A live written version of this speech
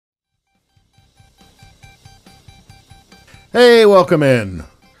Hey, welcome in.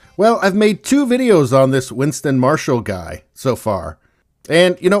 Well, I've made 2 videos on this Winston Marshall guy so far.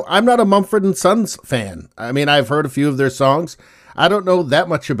 And, I'm not a Mumford & Sons fan. I mean, I've heard a few of their songs. I don't know that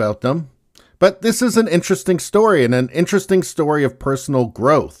much about them. But this is an interesting story, and an interesting story of personal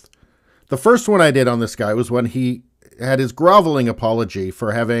growth. The first one I did on this guy was when he had his groveling apology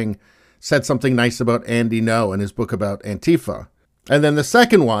for having said something nice about Andy No in his book about Antifa. And then the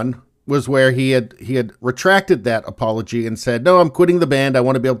second one was where he had retracted that apology and said, no, I'm quitting the band. I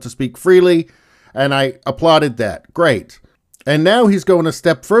want to be able to speak freely. And I applauded that. Great. And now he's going a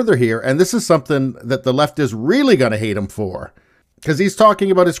step further here. And this is something that the left is really going to hate him for, because he's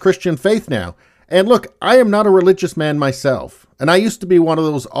talking about his Christian faith now. And look, I am not a religious man myself. And I used to be one of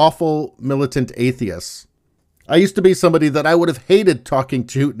those awful militant atheists. I used to be somebody that I would have hated talking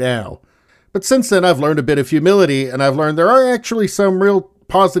to now. But since then, I've learned a bit of humility, and I've learned there are actually some real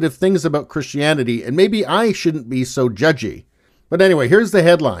positive things about Christianity, and maybe I shouldn't be so judgy. But anyway, here's the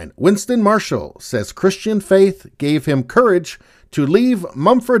headline. Winston Marshall says Christian faith gave him courage to leave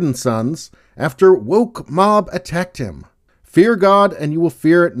Mumford & Sons after woke mob attacked him. Fear God and you will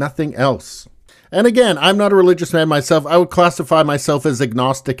fear nothing else. And again, I'm not a religious man myself. I would classify myself as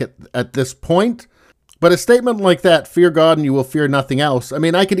agnostic at this point. But a statement like that, fear God and you will fear nothing else, I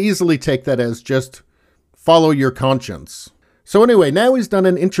mean, I could easily take that as just follow your conscience. So anyway, now he's done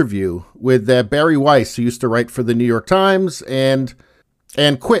an interview with Barry Weiss, who used to write for the New York Times, and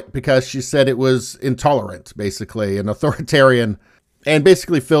quit because she said it was intolerant, basically, and authoritarian, and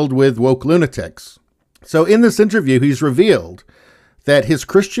basically filled with woke lunatics. So in this interview, he's revealed that his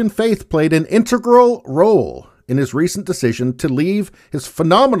Christian faith played an integral role in his recent decision to leave his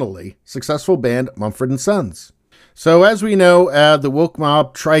phenomenally successful band, Mumford & Sons. So as we know, the woke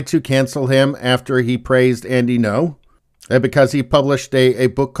mob tried to cancel him after he praised Andy No, because he published a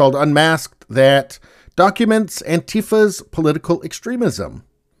book called Unmasked that documents Antifa's political extremism.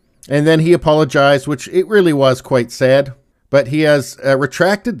 And then he apologized, which it really was quite sad. But he has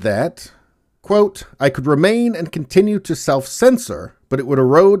retracted that. Quote, I could remain and continue to self-censor, but it would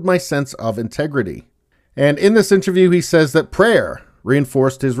erode my sense of integrity. And in this interview, he says that prayer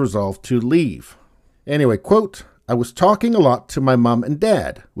reinforced his resolve to leave. Anyway, quote, I was talking a lot to my mom and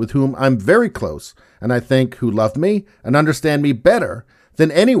dad, with whom I'm very close, and I think who love me and understand me better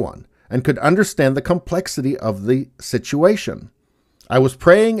than anyone, and could understand the complexity of the situation. I was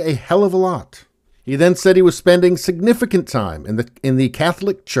praying a hell of a lot. He then said he was spending significant time in the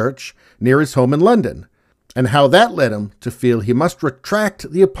Catholic Church near his home in London, and how that led him to feel he must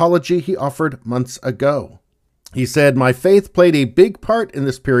retract the apology he offered months ago. He said, my faith played a big part in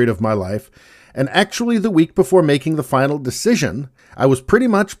this period of my life, and actually the week before making the final decision, I was pretty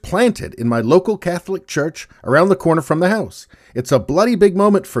much planted in my local Catholic church around the corner from the house. It's a bloody big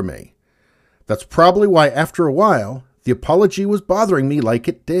moment for me. That's probably why after a while, the apology was bothering me like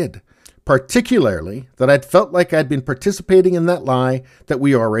it did. Particularly that I'd felt like I'd been participating in that lie that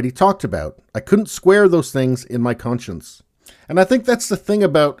we already talked about. I couldn't square those things in my conscience. And I think that's the thing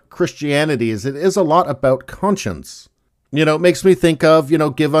about Christianity, is it is a lot about conscience. It makes me think of,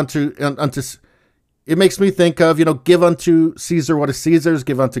 give unto Caesar what is Caesar's,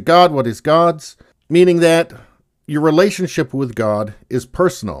 give unto God what is God's, meaning that your relationship with God is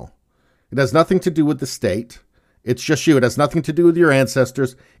personal. It has nothing to do with the state. It's just you. It has nothing to do with your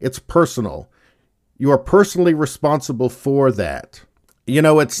ancestors. It's personal. You are personally responsible for that.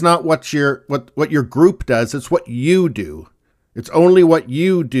 It's not what your group does. It's what you do. It's only what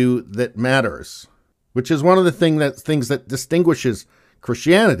you do that matters, which is one of the things that distinguishes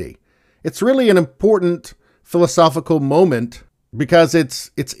Christianity. It's really an important philosophical moment because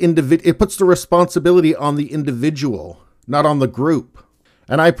it puts the responsibility on the individual, not on the group.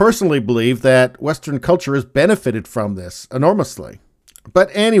 And I personally believe that Western culture has benefited from this enormously. But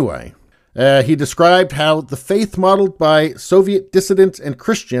anyway, he described how the faith modeled by Soviet dissident and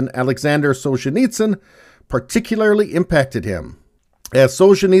Christian Alexander Solzhenitsyn particularly impacted him. As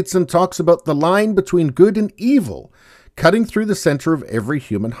Solzhenitsyn talks about the line between good and evil cutting through the center of every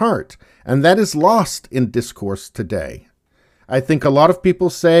human heart, and that is lost in discourse today. I think a lot of people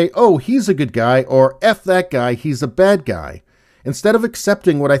say, oh, he's a good guy, or F that guy, he's a bad guy, instead of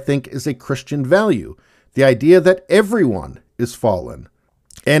accepting what I think is a Christian value, the idea that everyone is fallen.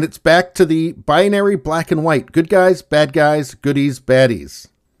 And it's back to the binary black and white, good guys, bad guys, goodies, baddies.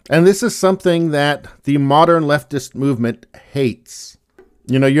 And this is something that the modern leftist movement hates.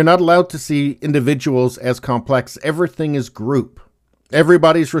 You're not allowed to see individuals as complex. Everything is group.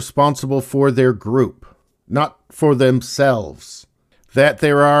 Everybody's responsible for their group, not for themselves. That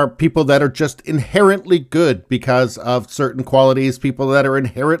there are people that are just inherently good because of certain qualities, people that are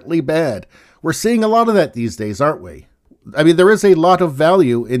inherently bad. We're seeing a lot of that these days, aren't we? I mean, there is a lot of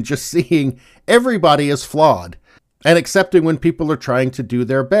value in just seeing everybody is flawed and accepting when people are trying to do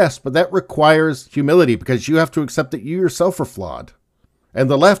their best. But that requires humility because you have to accept that you yourself are flawed. And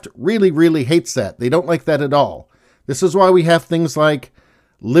the left really, really hates that. They don't like that at all. This is why we have things like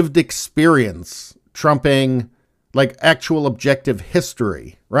lived experience trumping like actual objective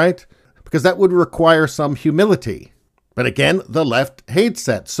history, right? Because that would require some humility. But again, the left hates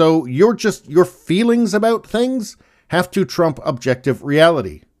that. So your feelings about things have to trump objective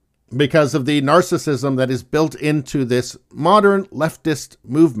reality because of the narcissism that is built into this modern leftist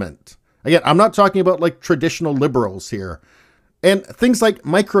movement. Again, I'm not talking about like traditional liberals here. And things like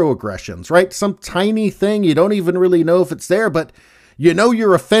microaggressions, right? Some tiny thing, you don't even really know if it's there, but you know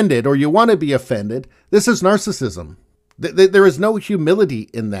you're offended or you want to be offended. This is narcissism. There is no humility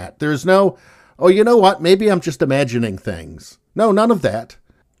in that. There's no, oh, you know what? Maybe I'm just imagining things. No, none of that.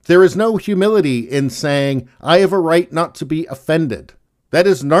 There is no humility in saying, I have a right not to be offended. That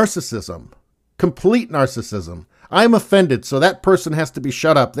is narcissism. Complete narcissism. I'm offended, so that person has to be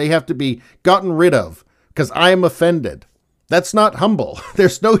shut up. They have to be gotten rid of because I am offended. That's not humble.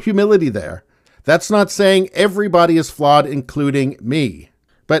 There's no humility there. That's not saying everybody is flawed, including me.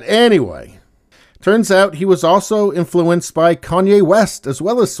 But anyway, turns out he was also influenced by Kanye West as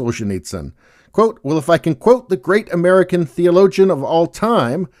well as Solzhenitsyn. Quote, well, if I can quote the great American theologian of all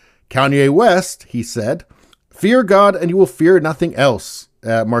time, Kanye West, he said, fear God and you will fear nothing else.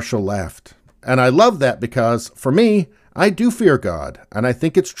 Marshall laughed. And I love that because, for me, I do fear God. And I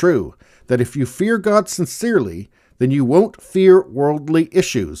think it's true that if you fear God sincerely, then you won't fear worldly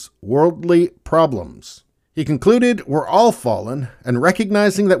issues, worldly problems. He concluded, we're all fallen, and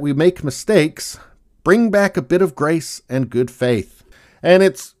recognizing that we make mistakes, bring back a bit of grace and good faith. And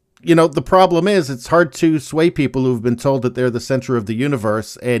it's, the problem is it's hard to sway people who've been told that they're the center of the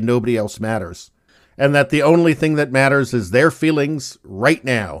universe and nobody else matters. And that the only thing that matters is their feelings right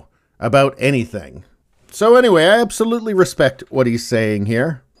now about anything. So anyway, I absolutely respect what he's saying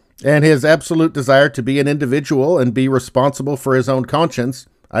here. And his absolute desire to be an individual and be responsible for his own conscience.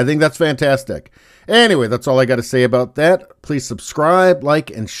 I think that's fantastic. Anyway, that's all I got to say about that. Please subscribe,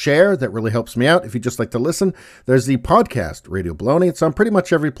 like, and share. That really helps me out. If you just like to listen, there's the podcast, Radio Baloney. It's on pretty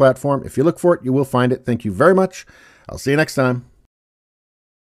much every platform. If you look for it, you will find it. Thank you very much. I'll see you next time.